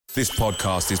This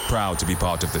podcast is proud to be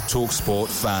part of the TalkSport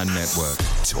Fan Network.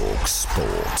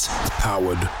 TalkSport.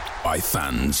 Powered by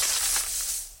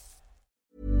fans.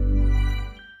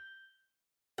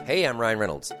 Hey, I'm Ryan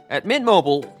Reynolds. At Mint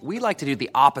Mobile, we like to do the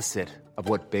opposite of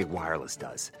what Big Wireless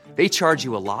does. They charge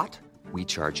you a lot, we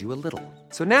charge you a little.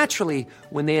 So naturally,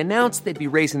 when they announced they'd be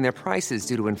raising their prices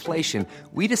due to inflation,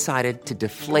 we decided to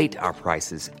deflate our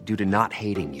prices due to not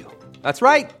hating you. That's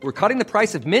right. We're cutting the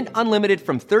price of Mint Unlimited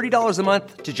from $30 a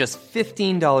month to just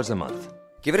 $15 a month.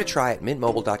 Give it a try at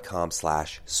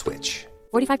mintmobile.com/switch.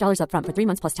 $45 up front for 3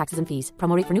 months plus taxes and fees.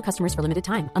 Promo rate for new customers for limited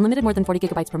time. Unlimited more than 40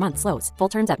 gigabytes per month. Slows full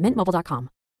terms at mintmobile.com.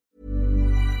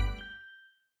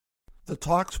 The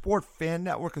TalkSport Fan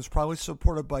Network is proudly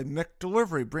supported by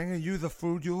McDelivery, bringing you the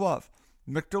food you love.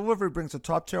 McDelivery brings a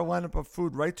top-tier lineup of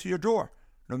food right to your door.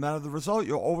 No matter the result,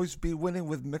 you'll always be winning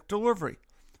with McDelivery.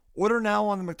 Order now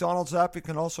on the McDonald's app. You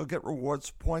can also get rewards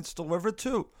points delivered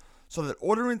too, so that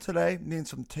ordering today means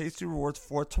some tasty rewards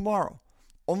for tomorrow.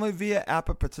 Only via app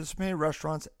at participating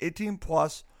restaurants. 18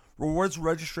 plus. Rewards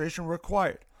registration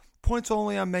required. Points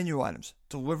only on menu items.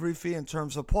 Delivery fee and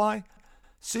terms apply.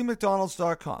 See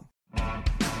McDonald's.com.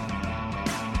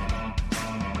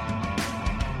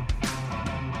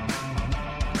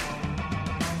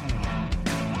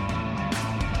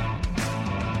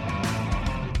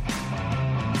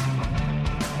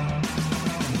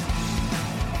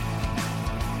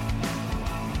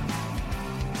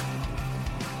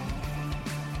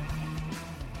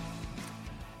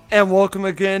 And welcome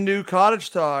again to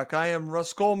Cottage Talk. I am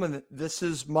Russ Goldman. This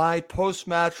is my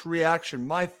post-match reaction,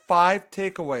 my 5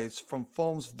 takeaways from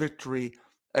Fulham's victory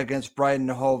against Brighton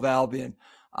and Hove Albion.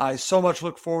 I so much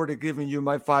look forward to giving you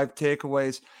my 5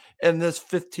 takeaways in this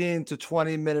 15 to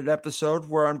 20 minute episode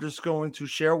where I'm just going to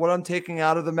share what I'm taking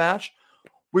out of the match.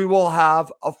 We will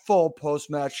have a full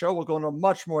post-match show. We'll go into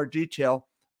much more detail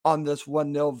on this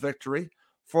 1-0 victory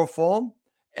for Fulham.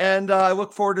 And I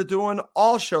look forward to doing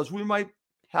all shows. We might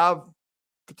have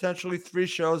potentially 3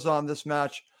 shows on this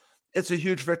match. It's a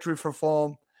huge victory for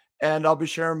Fulham, and I'll be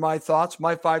sharing my thoughts,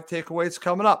 my 5 takeaways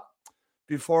coming up.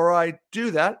 Before I do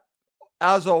that,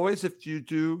 as always, if you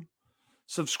do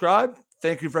subscribe,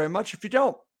 thank you very much. If you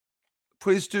don't,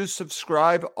 please do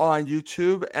subscribe on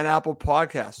YouTube and Apple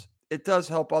Podcasts. It does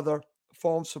help other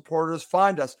Fulham supporters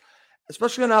find us,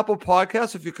 especially on Apple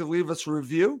Podcasts. If you could leave us a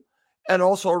review and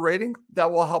also a rating,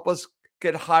 that will help us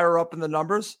get higher up in the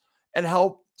numbers and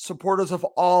help supporters of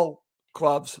all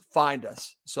clubs find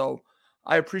us. So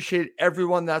I appreciate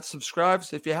everyone that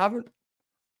subscribes. If you haven't,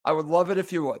 I would love it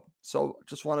if you would. So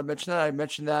just want to mention that. I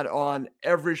mention that on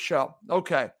every show.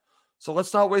 Okay, so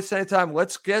let's not waste any time.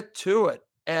 Let's get to it.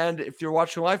 And if you're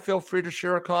watching live, feel free to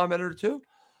share a comment or two.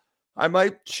 I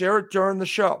might share it during the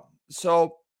show.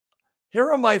 So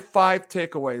here are my 5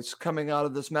 takeaways coming out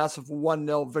of this massive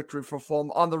 1-0 victory for Fulham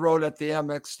on the road at the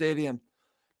Amex Stadium.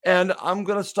 And I'm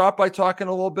going to start by talking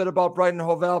a little bit about Brighton and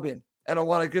Hove Albion. And I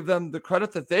want to give them the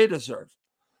credit that they deserve.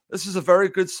 This is a very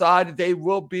good side. They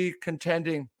will be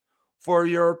contending for a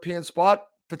European spot,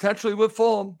 potentially with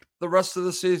Fulham, the rest of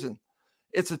the season.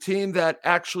 It's a team that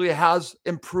actually has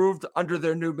improved under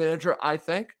their new manager, I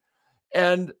think.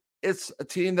 And it's a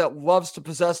team that loves to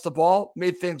possess the ball,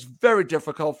 made things very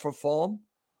difficult for Fulham.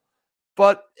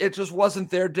 But it just wasn't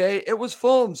their day. It was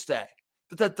Fulham's day.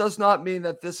 But that does not mean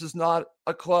that this is not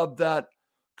a club that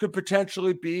could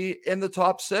potentially be in the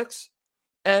top 6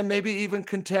 and maybe even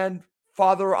contend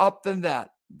farther up than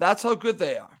that. That's how good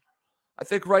they are. I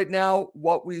think right now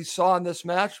what we saw in this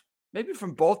match, maybe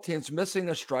from both teams, missing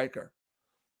a striker.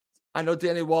 I know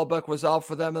Danny Welbeck was out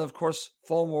for them, and of course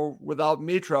Fulham were without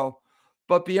Mitro.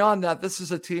 But beyond that, this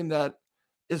is a team that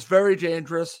is very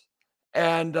dangerous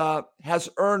and has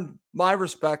earned my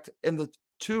respect in the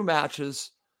 2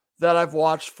 matches that I've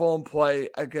watched Fulham play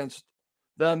against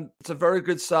them. It's a very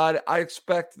good side. I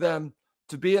expect them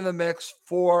to be in the mix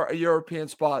for a European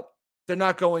spot. They're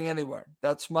not going anywhere.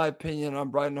 That's my opinion on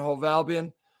Brighton and Hove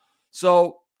Albion.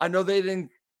 So I know they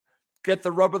didn't get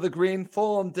the rub of the green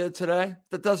Fulham did today.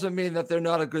 That doesn't mean that they're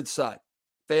not a good side.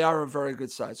 They are a very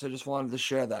good side. So I just wanted to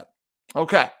share that.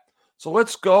 Okay, so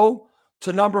let's go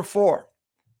to number 4.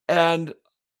 And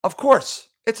of course,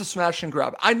 it's a smash and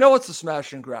grab. I know it's a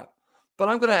smash and grab. But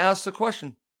I'm going to ask the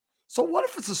question, so what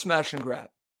if it's a smash and grab?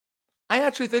 I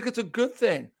actually think it's a good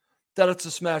thing that it's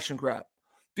a smash and grab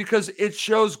because it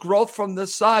shows growth from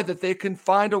this side that they can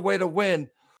find a way to win.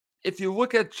 If you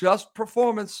look at just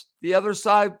performance, the other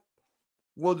side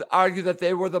would argue that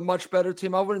they were the much better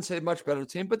team. I wouldn't say much better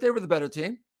team, but they were the better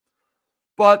team.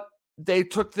 But they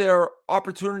took their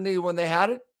opportunity when they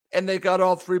had it, and they got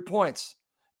all 3 points.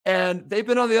 And they've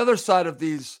been on the other side of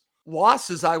these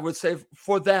losses, I would say,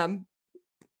 for them,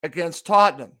 against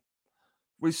Tottenham.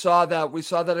 We saw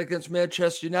that against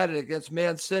Manchester United, against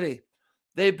Man City.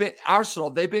 Arsenal,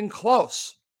 they've been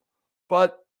close,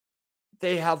 but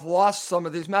they have lost some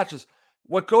of these matches.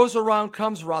 What goes around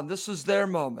comes around. This is their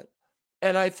moment.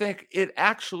 And I think it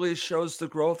actually shows the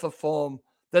growth of Fulham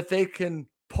that they can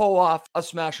pull off a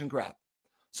smash and grab.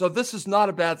 So this is not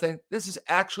a bad thing. This is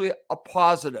actually a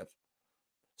positive.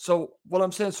 So what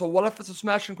I'm saying, so what if it's a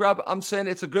smash and grab? I'm saying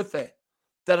it's a good thing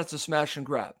that it's a smash and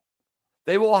grab.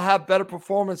 They will have better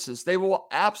performances. They will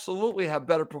absolutely have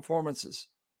better performances.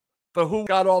 But who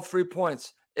got all 3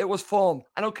 points? It was Fulham.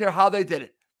 I don't care how they did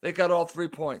it. They got all 3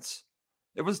 points.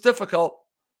 It was difficult.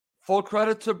 Full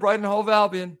credit to Brighton Hove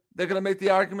Albion. They're going to make the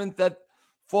argument that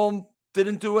Fulham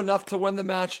didn't do enough to win the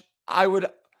match. I would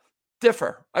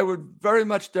differ. I would very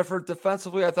much differ.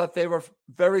 Defensively, I thought they were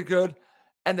very good,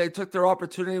 and they took their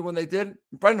opportunity when they did.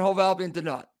 Brighton Hove Albion did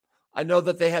not. I know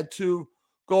that they had 2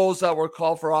 goals that were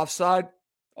called for offside.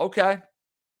 Okay,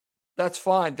 that's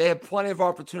fine. They had plenty of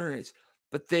opportunities,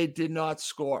 but they did not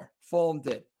score. Fulham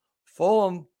did.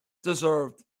 Fulham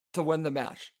deserved to win the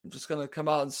match. I'm just going to come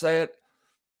out and say it.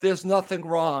 There's nothing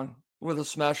wrong with a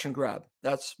smash and grab.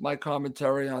 That's my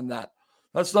commentary on that.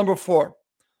 That's number 4.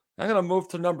 I'm going to move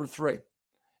to number 3.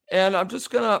 And I'm just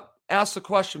going to ask the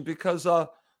question because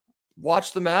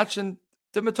watch the match, and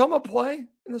did Mitoma play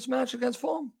in this match against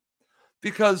Fulham?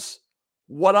 Because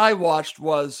what I watched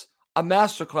was a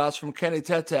masterclass from Kenny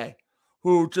Tete,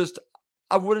 who just,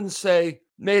 I wouldn't say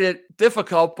made it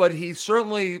difficult, but he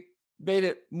certainly made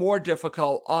it more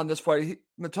difficult on this play.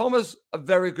 Mitoma's a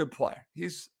very good player.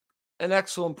 He's an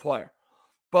excellent player.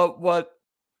 But what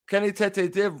Kenny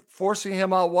Tete did, forcing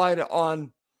him out wide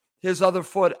on his other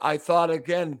foot, I thought,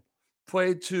 again,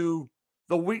 played to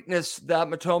the weakness that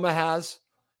Mitoma has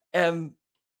and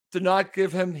did not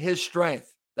give him his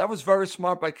strength. That was very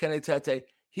smart by Kenny Tete.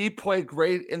 He played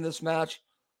great in this match.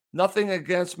 Nothing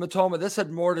against Mitoma. This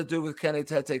had more to do with Kenny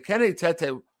Tete. Kenny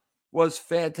Tete was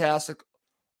fantastic.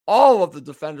 All of the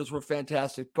defenders were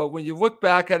fantastic. But when you look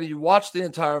back at it, you watch the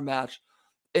entire match,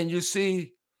 and you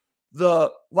see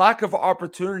the lack of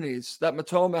opportunities that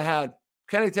Mitoma had.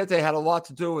 Kenny Tete had a lot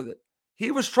to do with it.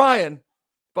 He was trying,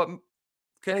 but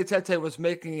Kenny Tete was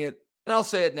making it, and I'll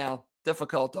say it now,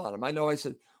 difficult on him. I know I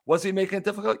said, was he making it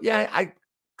difficult? Yeah, I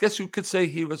guess you could say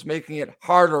he was making it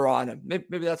harder on him.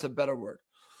 Maybe that's a better word.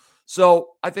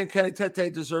 So I think Kenny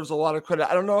Tete deserves a lot of credit.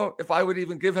 I don't know if I would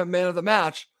even give him man of the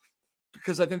match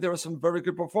because I think there were some very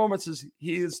good performances.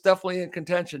 He is definitely in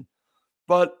contention.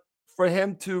 But for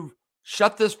him to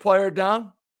shut this player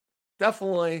down,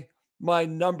 definitely my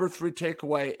number 3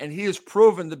 takeaway. And he is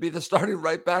proven to be the starting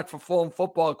right back for Fulham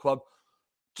Football Club.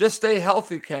 Just stay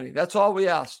healthy, Kenny. That's all we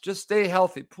ask. Just stay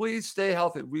healthy. Please stay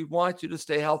healthy. We want you to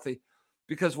stay healthy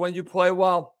because when you play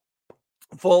well,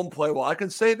 Fulham play well. I can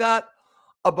say that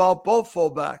about both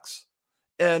fullbacks.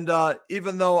 And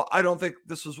even though I don't think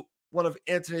this was one of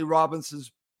Anthony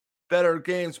Robinson's better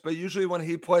games, but usually when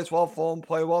he plays well, Fulham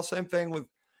play well. Same thing with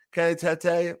Kenny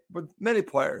Tete, with many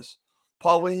players.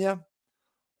 Paulinho,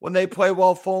 when they play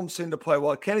well, Fulham seem to play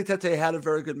well. Kenny Tete had a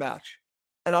very good match.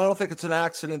 And I don't think it's an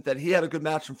accident that he had a good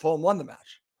match and Fulham won the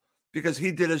match because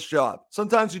he did his job.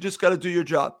 Sometimes you just got to do your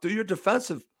job. Do your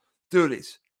defensive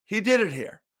duties. He did it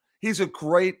here. He's a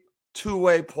great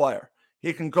two-way player.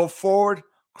 He can go forward,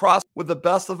 cross with the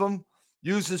best of them,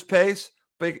 use his pace,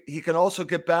 but he can also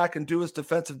get back and do his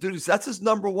defensive duties. That's his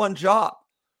number 1 job.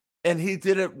 And he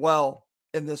did it well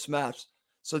in this match.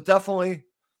 So definitely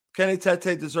Kenny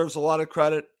Tete deserves a lot of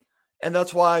credit. And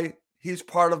that's why he's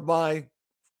part of my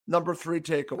number 3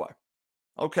 takeaway.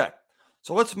 Okay,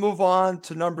 so let's move on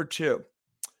to number 2.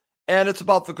 And it's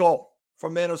about the goal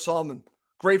from Manor Solomon.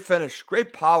 Great finish,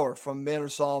 great power from Manor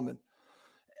Solomon.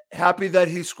 Happy that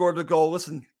he scored the goal.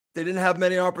 Listen, they didn't have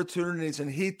many opportunities,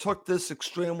 and he took this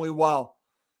extremely well.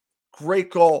 Great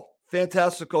goal.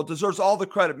 Fantastic goal. Deserves all the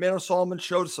credit. Manor Solomon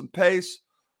showed some pace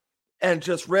and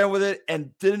just ran with it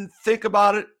and didn't think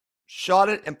about it, shot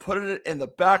it and put it in the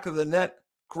back of the net.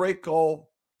 Great goal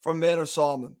from Manor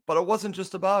Solomon. But it wasn't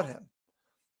just about him.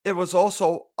 It was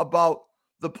also about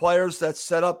the players that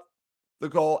set up the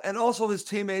goal and also his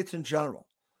teammates in general.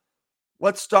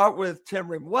 Let's start with Tim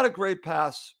Ream. What a great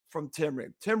pass from Tim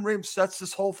Ream. Tim Ream sets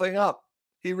this whole thing up.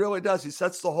 He really does. He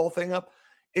sets the whole thing up.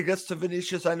 It gets to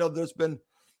Vinicius. I know there's been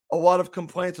a lot of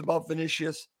complaints about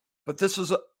Vinicius, but this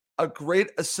was a great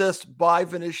assist by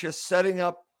Vinicius setting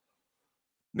up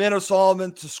Manor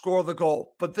Solomon to score the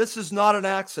goal. But this is not an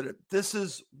accident. This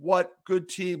is what good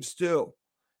teams do.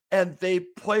 And they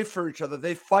play for each other.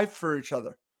 They fight for each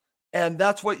other. And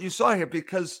that's what you saw here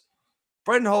because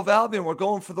Brighton Hove Albion were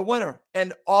going for the winner.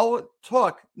 And all it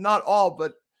took, not all,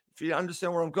 but if if you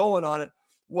understand where I'm going on it,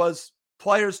 was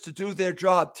players to do their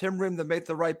job. Tim Ream to make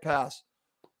the right pass.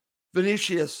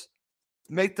 Vinicius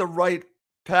make the right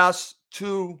pass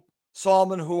to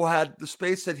Solomon, who had the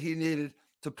space that he needed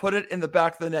to put it in the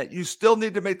back of the net. You still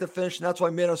need to make the finish, and that's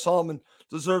why Manor Solomon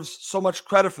deserves so much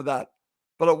credit for that.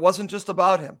 But it wasn't just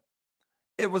about him.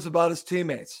 It was about his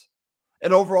teammates.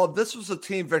 And overall, this was a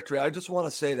team victory. I just want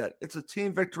to say that. It's a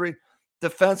team victory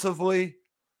defensively,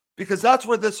 because that's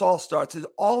where this all starts. It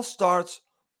all starts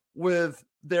with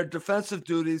their defensive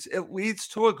duties. It leads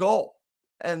to a goal.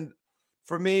 And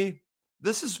for me,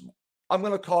 this is, I'm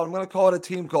going to call it a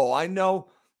team goal. I know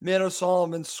Manor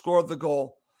Solomon scored the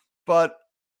goal, but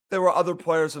there were other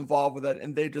players involved with it,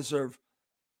 and they deserve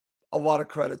a lot of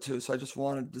credit too. So I just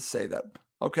wanted to say that.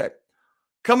 Okay.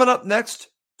 Coming up next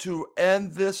to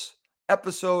end this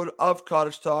episode of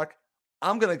Cottage Talk,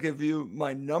 I'm going to give you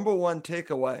my number one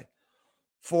takeaway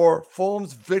for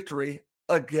Fulham's victory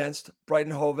against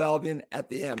Brighton Hove Albion at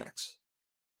the Amex.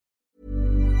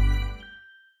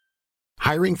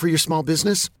 Hiring for your small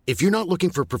business? If you're not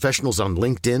looking for professionals on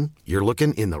LinkedIn, you're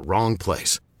looking in the wrong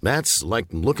place. That's like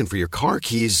looking for your car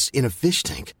keys in a fish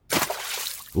tank.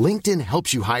 LinkedIn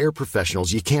helps you hire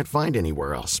professionals you can't find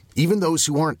anywhere else, even those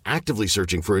who aren't actively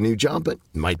searching for a new job but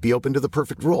might be open to the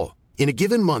perfect role. In a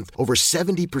given month, over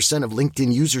 70% of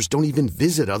LinkedIn users don't even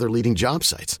visit other leading job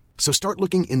sites. So start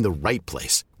looking in the right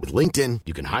place. With LinkedIn,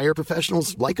 you can hire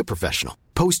professionals like a professional.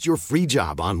 Post your free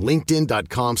job on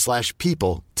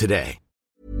linkedin.com/people today.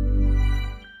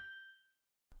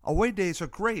 Away days are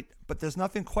great, but there's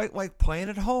nothing quite like playing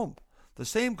at home. The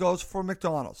same goes for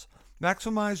McDonald's.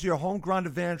 Maximize your home ground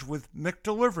advantage with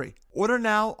McDelivery. Order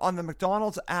now on the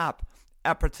McDonald's app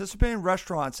at participating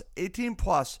restaurants. 18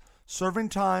 plus. Serving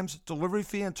times, delivery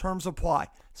fee, and terms apply.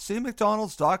 See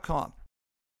McDonald's.com.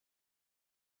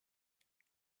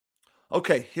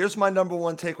 Okay, here's my number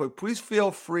one takeaway. Please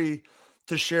feel free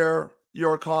to share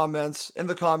your comments in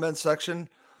the comments section.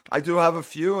 I do have a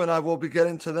few, and I will be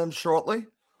getting to them shortly.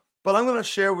 But I'm going to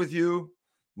share with you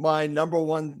my number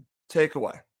one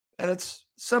takeaway. And it's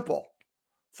simple.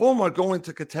 Fulham are going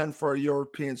to contend for a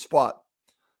European spot.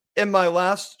 In my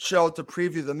last show to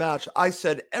preview the match, I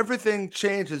said everything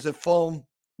changes if Fulham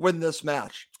win this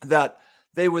match. That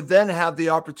they would then have the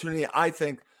opportunity, I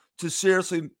think, to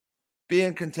seriously be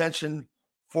in contention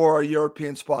for a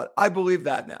European spot. I believe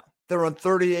that now. They're on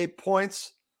 38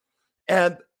 points.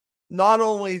 And not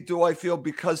only do I feel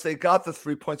because they got the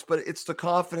 3 points, but it's the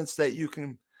confidence that you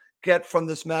can get from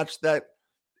this match that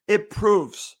it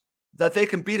proves that they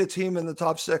can beat a team in the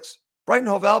top six. Brighton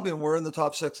Hove Albion were in the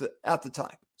top six at the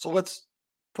time. So let's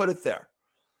put it there.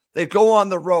 They go on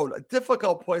the road, a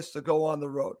difficult place to go on the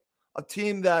road, a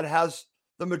team that has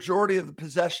the majority of the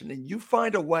possession, and you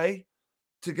find a way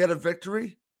to get a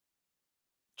victory,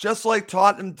 just like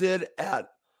Tottenham did at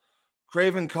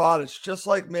Craven Cottage, just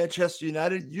like Manchester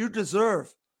United. You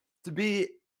deserve to be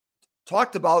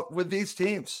talked about with these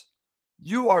teams.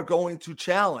 You are going to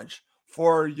challenge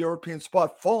for a European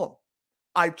spot. Fulham,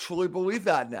 I truly believe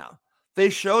that now. They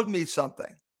showed me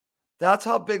something. That's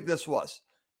how big this was.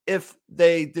 If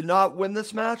they did not win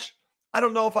this match, I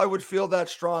don't know if I would feel that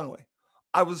strongly.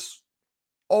 I was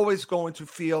always going to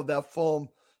feel that Fulham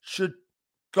should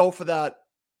go for that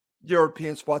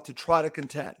European spot to try to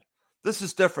contend. This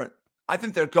is different. I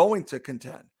think they're going to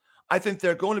contend. I think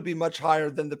they're going to be much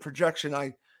higher than the projection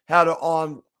I had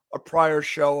on a prior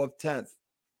show of 10th.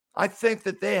 I think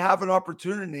that they have an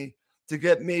opportunity to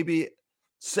get maybe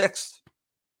 6th.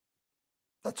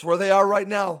 That's where they are right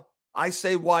now. I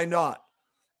say, why not?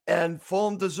 And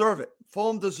Fulham deserve it.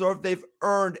 Fulham deserve, they've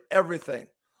earned everything.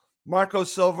 Marco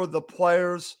Silva, the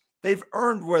players, they've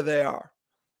earned where they are.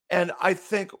 And I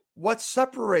think what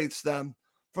separates them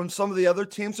from some of the other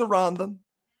teams around them,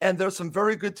 and there's some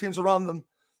very good teams around them.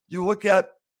 You look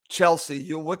at Chelsea,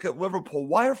 you look at Liverpool.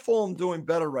 Why are Fulham doing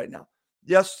better right now?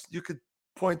 Yes, you could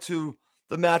point to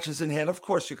the matches in hand. Of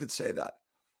course, you could say that.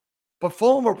 But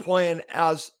Fulham are playing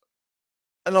as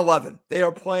an 11. They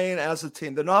are playing as a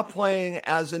team. They're not playing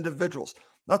as individuals.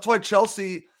 That's why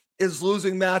Chelsea is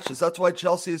losing matches. That's why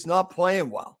Chelsea is not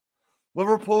playing well.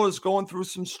 Liverpool is going through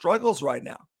some struggles right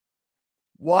now.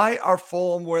 Why are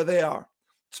Fulham where they are?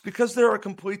 It's because they're a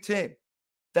complete team.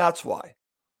 That's why.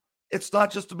 It's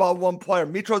not just about one player.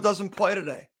 Mitro doesn't play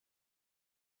today.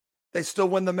 They still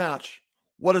win the match.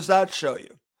 What does that show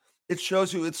you? It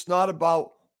shows you it's not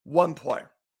about one player.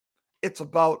 It's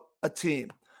about a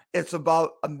team. It's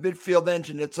about a midfield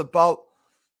engine. It's about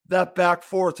that back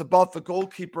four. It's about the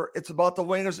goalkeeper. It's about the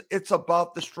wingers. It's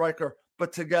about the striker.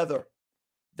 But together,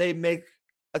 they make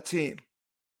a team.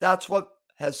 That's what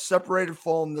has separated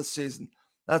Fulham this season.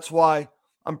 That's why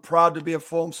I'm proud to be a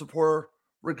Fulham supporter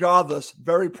regardless.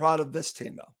 Very proud of this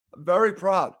team, though. Very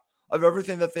proud of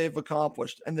everything that they've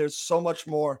accomplished. And there's so much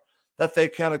more that they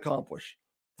can accomplish.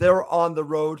 They're on the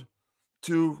road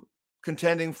to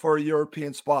contending for a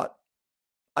European spot.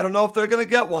 I don't know if they're going to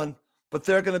get one, but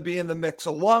they're going to be in the mix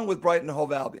along with Brighton and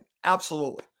Hove Albion.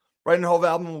 Absolutely. Brighton and Hove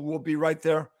Albion will be right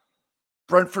there.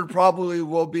 Brentford probably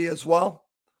will be as well.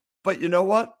 But you know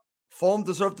what? Fulham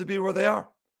deserve to be where they are.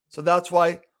 So that's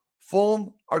why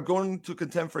Fulham are going to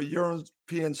contend for a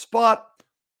European spot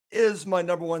is my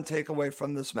number one takeaway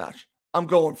from this match. I'm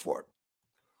going for it.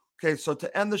 Okay, so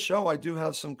to end the show, I do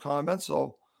have some comments,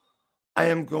 so I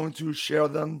am going to share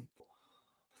them.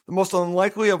 The most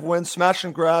unlikely of wins, smash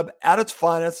and grab at its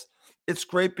finest. It's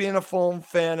great being a Fulham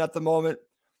fan at the moment.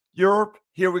 Europe,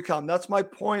 here we come. That's my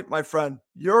point, my friend.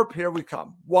 Europe, here we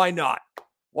come. Why not?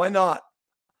 Why not?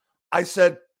 I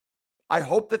said, I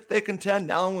hope that they contend.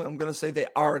 Now I'm going to say they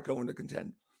are going to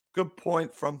contend. Good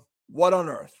point from What on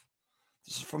Earth?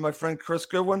 This is from my friend Chris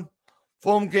Goodwin.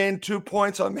 Fulham gained 2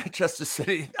 points on Manchester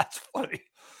City. That's funny.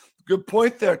 Good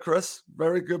point there, Chris.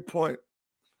 Very good point.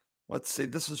 Let's see.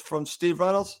 This is from Steve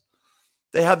Reynolds.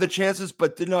 They had the chances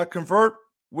but did not convert.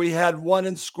 We had one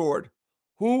and scored.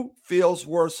 Who feels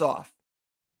worse off?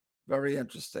 Very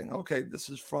interesting. Okay, this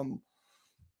is from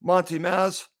Monty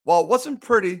Maz. While it wasn't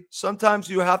pretty, sometimes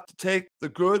you have to take the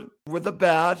good with the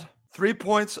bad. 3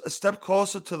 points, a step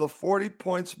closer to the 40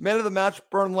 points. Man of the match,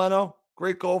 Bernd Leno.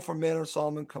 Great goal from Manor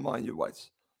Solomon. Come on, you Whites.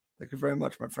 Thank you very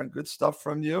much, my friend. Good stuff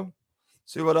from you.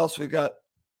 See what else we got.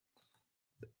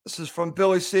 This is from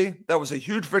Billy C. That was a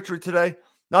huge victory today.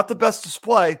 Not the best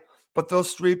display, but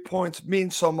those 3 points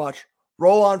mean so much.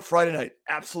 Roll on Friday night.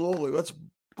 Absolutely. Let's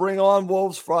bring on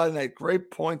Wolves Friday night. Great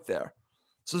point there.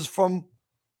 This is from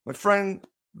my friend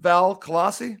Val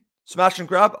Colossi. Smash and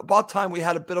grab. About time we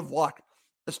had a bit of luck,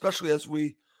 especially as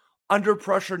we under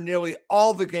pressure nearly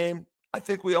all the game. I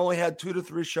think we only had 2 to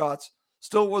 3 shots.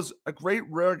 Still was a great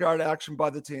rear guard action by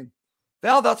the team.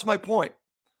 Val, that's my point.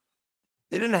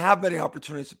 They didn't have many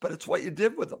opportunities, but it's what you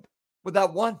did with them. With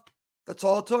that one. That's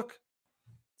all it took.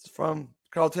 It's from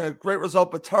Carlton. A great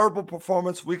result, but terrible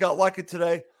performance. We got lucky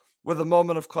today with a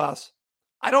moment of class.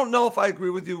 I don't know if I agree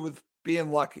with you with being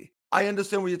lucky. I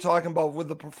understand what you're talking about with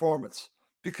the performance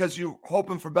because you're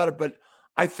hoping for better, but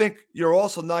I think you're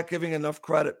also not giving enough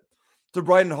credit to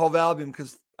Brighton and Hove Albion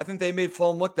because I think they made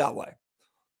Fulham look that way.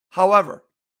 However,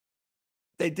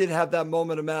 they did have that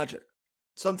moment of magic.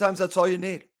 Sometimes that's all you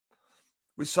need.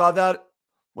 We saw that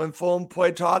when Fulham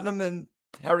played Tottenham and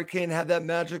Harry Kane had that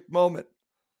magic moment.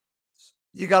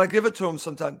 You got to give it to him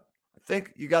sometime. I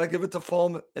think you got to give it to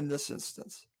Fulham in this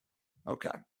instance. Okay.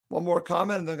 One more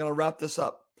comment and they're going to wrap this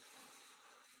up.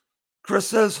 Chris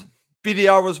says,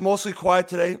 BDR was mostly quiet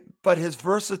today, but his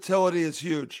versatility is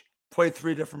huge. Played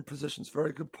 3 different positions.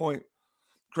 Very good point,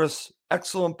 Chris.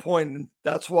 Excellent point. And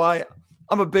that's why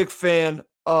I'm a big fan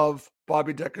of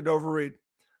Bobby Decordova-Reid.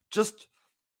 Just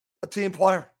a team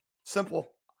player.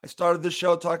 Simple. I started this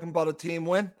show talking about a team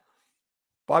win.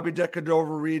 Bobby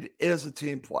Decordova-Reid is a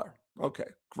team player. Okay,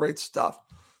 great stuff.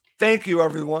 Thank you,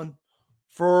 everyone,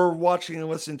 for watching and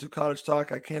listening to Cottage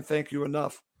Talk. I can't thank you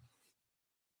enough.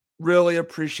 Really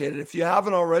appreciate it. If you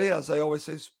haven't already, as I always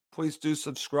say, please do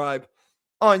subscribe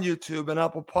on YouTube and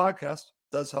Apple Podcasts.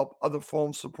 It does help other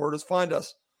Fulham supporters find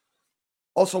us.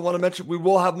 Also want to mention we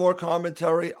will have more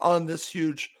commentary on this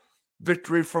huge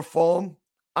victory for Fulham.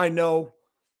 I know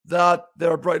that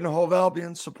there are Brighton and Hove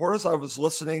Albion supporters. I was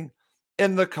listening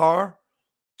in the car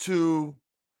to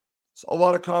a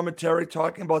lot of commentary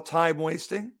talking about time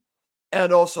wasting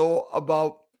and also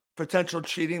about potential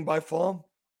cheating by Fulham.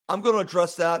 I'm going to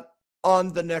address that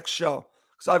on the next show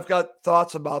because I've got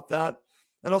thoughts about that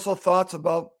and also thoughts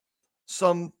about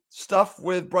some stuff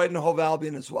with Brighton and Hove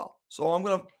Albion as well. So I'm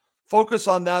going to focus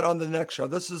on that on the next show.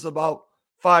 This is about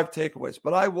 5 takeaways,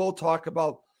 but I will talk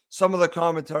about some of the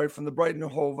commentary from the Brighton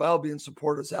and Hove Albion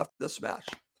supporters after this match.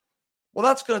 Well,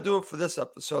 that's going to do it for this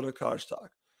episode of Cottage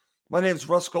Talk. My name is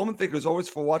Russ Coleman. Thank you as always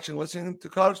for watching and listening to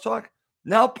Cottage Talk,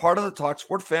 now part of the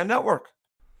TalkSport Fan Network.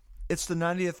 It's the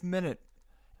 90th minute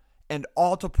and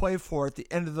all to play for at the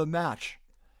end of the match.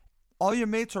 All your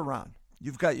mates are around.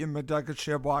 You've got your McNugget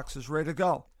share boxes ready to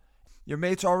go. Your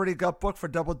mates already got booked for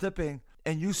double dipping,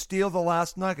 and you steal the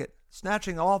last nugget,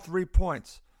 snatching all 3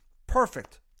 points.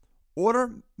 Perfect.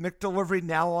 Order McDelivery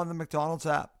now on the McDonald's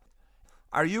app.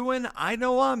 Are you in? I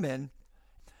know I'm in.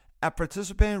 At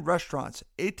participating restaurants,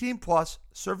 18 plus,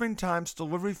 serving times,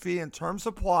 delivery fee, and terms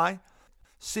apply.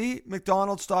 See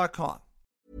McDonald's.com.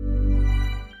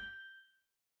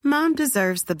 Mom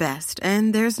deserves the best,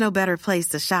 and there's no better place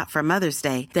to shop for Mother's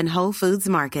Day than Whole Foods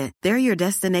Market. They're your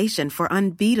destination for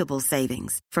unbeatable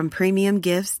savings, from premium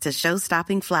gifts to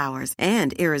show-stopping flowers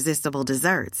and irresistible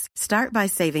desserts. Start by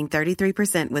saving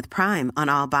 33% with Prime on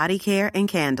all body care and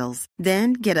candles.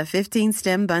 Then get a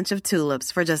 15-stem bunch of tulips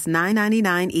for just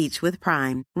 $9.99 each with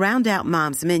Prime. Round out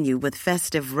Mom's menu with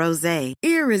festive rosé,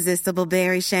 irresistible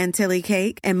berry chantilly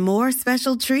cake, and more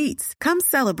special treats. Come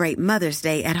celebrate Mother's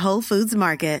Day at Whole Foods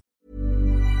Market.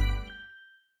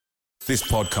 This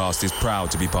podcast is proud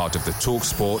to be part of the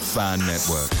TalkSport Fan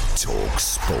Network.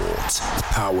 TalkSport.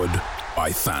 Powered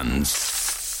by fans.